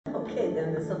Okay,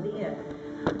 then this will be it.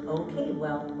 Okay,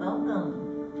 well, welcome.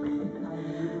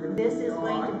 This is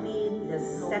going to be the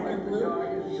second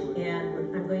loop,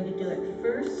 and I'm going to do it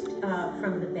first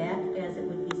from the back as it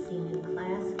would be seen in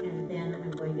class, and then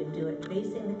I'm going to do it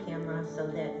facing the camera so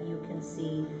that you can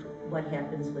see what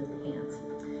happens with the hands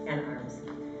and arms.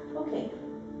 Okay,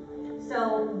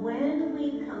 so when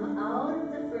we come out of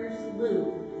the first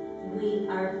loop,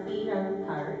 our feet are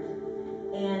apart,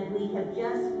 and we have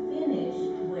just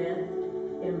finished with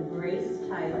embrace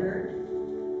tiger,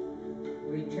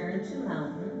 return to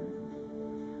mountain.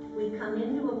 We come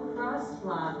into a cross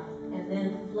block and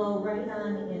then flow right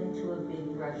on into a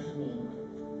big brush knee.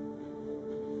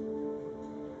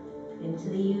 Into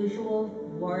the usual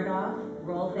ward off,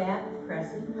 roll back,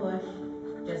 press and push,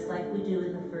 just like we do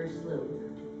in the first loop.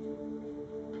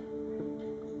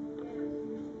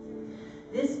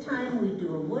 This time we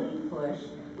do a woody push,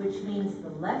 which means the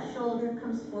left shoulder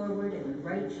comes forward and the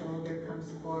right shoulder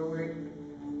comes forward,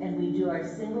 and we do our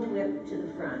single whip to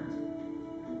the front.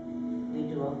 We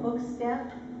do a hook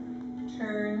step,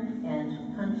 turn,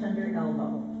 and punch under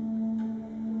elbow.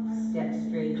 Step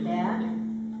straight back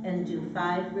and do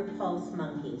 5 repulse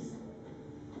monkeys.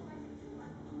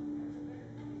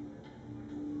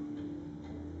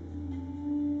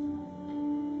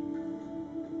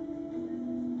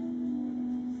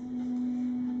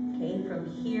 Okay,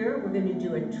 from here we're going to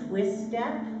do a twist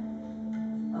step,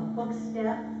 a hook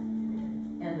step,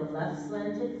 and a left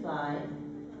slanted fly,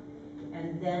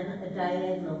 and then a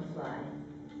diagonal fly.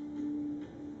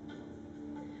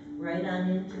 Right on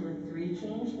into a 3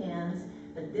 change hands,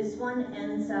 but this one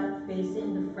ends up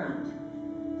facing the front.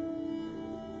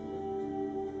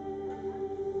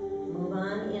 Move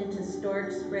on into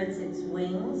stork spreads its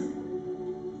wings.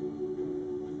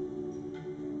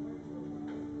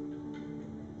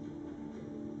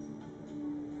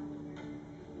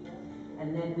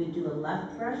 And then we do a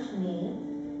left brush knee.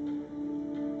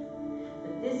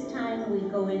 But this time we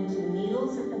go into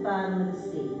needles at the bottom of the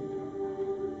C.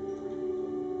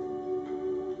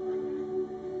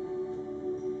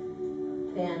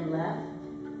 Fan left,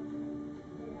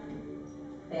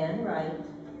 fan right,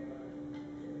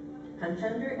 punch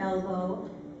under elbow,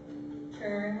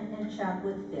 turn and chop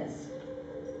with fist.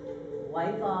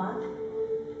 Wipe off,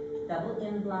 double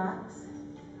in blocks,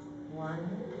 1,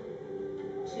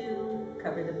 2,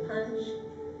 cover the punch,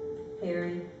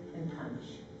 parry, and punch.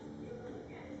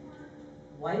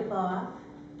 Wipe off,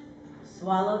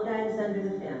 swallow dives under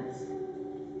the fence.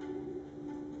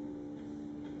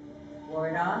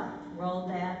 Ward off, roll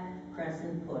back, press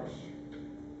and push.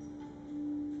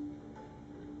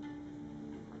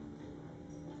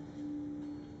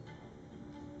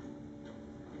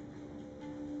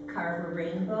 Carve a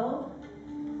rainbow.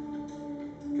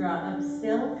 Draw up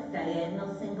silk,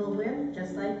 diagonal single whip,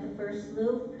 just like the first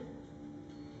loop.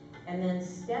 And then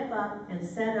step up and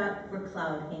set up for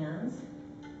cloud hands.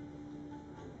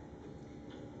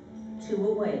 2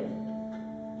 away.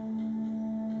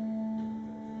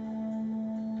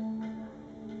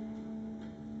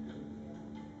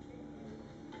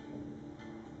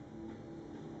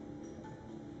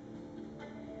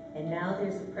 And now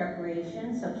there's a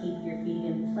preparation, so keep your feet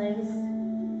in place,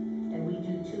 and we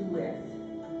do 2 width.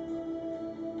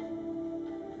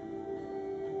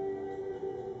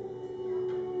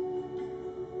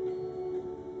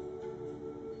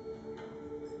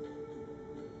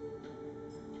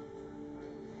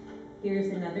 Here's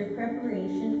another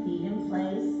preparation, feet in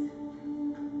place,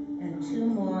 and 2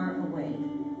 more away.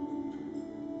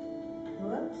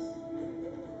 Whoops.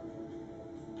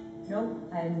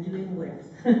 Nope, I'm doing width.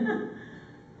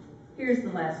 Here's the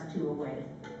last 2 away.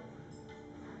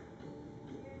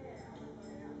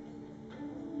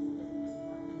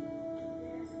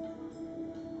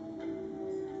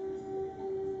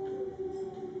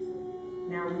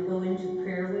 Now we go into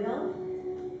prayer wheel,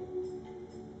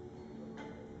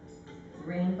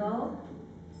 rainbow,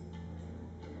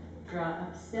 draw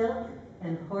up silk,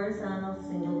 and horizontal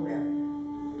single whip.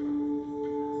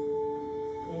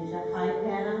 Into high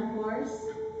pad on horse,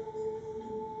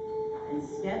 and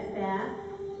step back,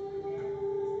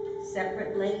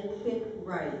 separate leg kick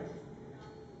right.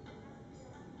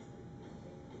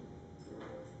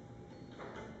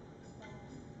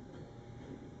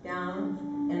 Down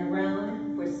and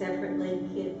around for separate leg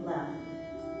kick left.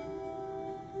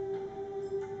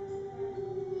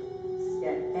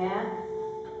 Step back,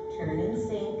 turn and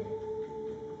sink,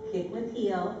 kick with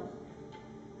heel,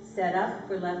 set up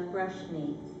for left brush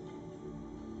knee.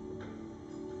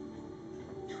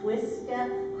 Twist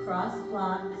step, cross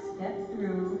block, step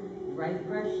through, right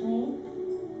brush knee.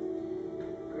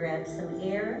 Grab some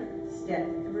air, step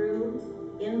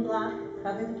through, in block,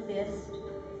 Cover the fist,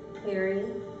 parry,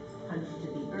 punch to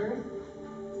the earth,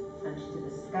 punch to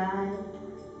the sky.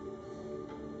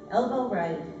 Elbow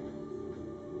right,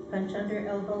 punch under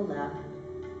elbow left.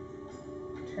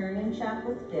 Turn and chop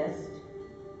with fist.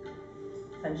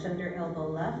 Punch under elbow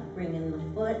left, bring in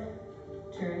the foot,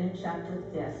 turn and chop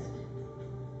with fist.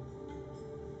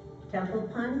 Temple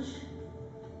punch,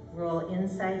 roll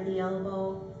inside the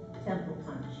elbow, temple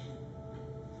punch.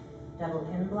 Double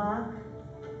in block,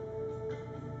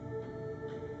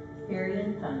 parry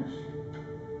and punch.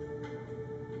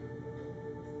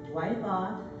 Wipe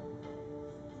off,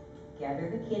 gather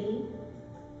the kitty,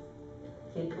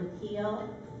 kick with heel,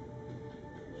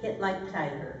 hit like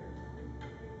tiger.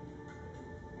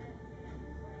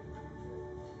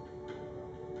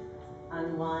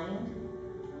 Unwind,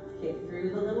 kick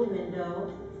through the little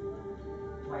window,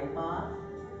 wipe off,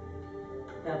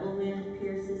 double wind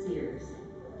pierces ears.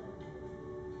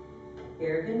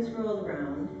 Arrogance roll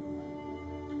around,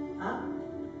 up,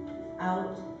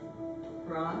 out,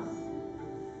 cross,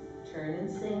 turn and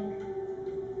sink,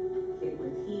 kick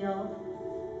with heel,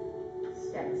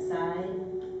 step aside,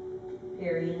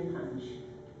 parry and punch.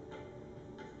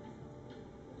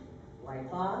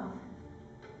 Wipe off,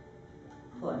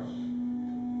 push.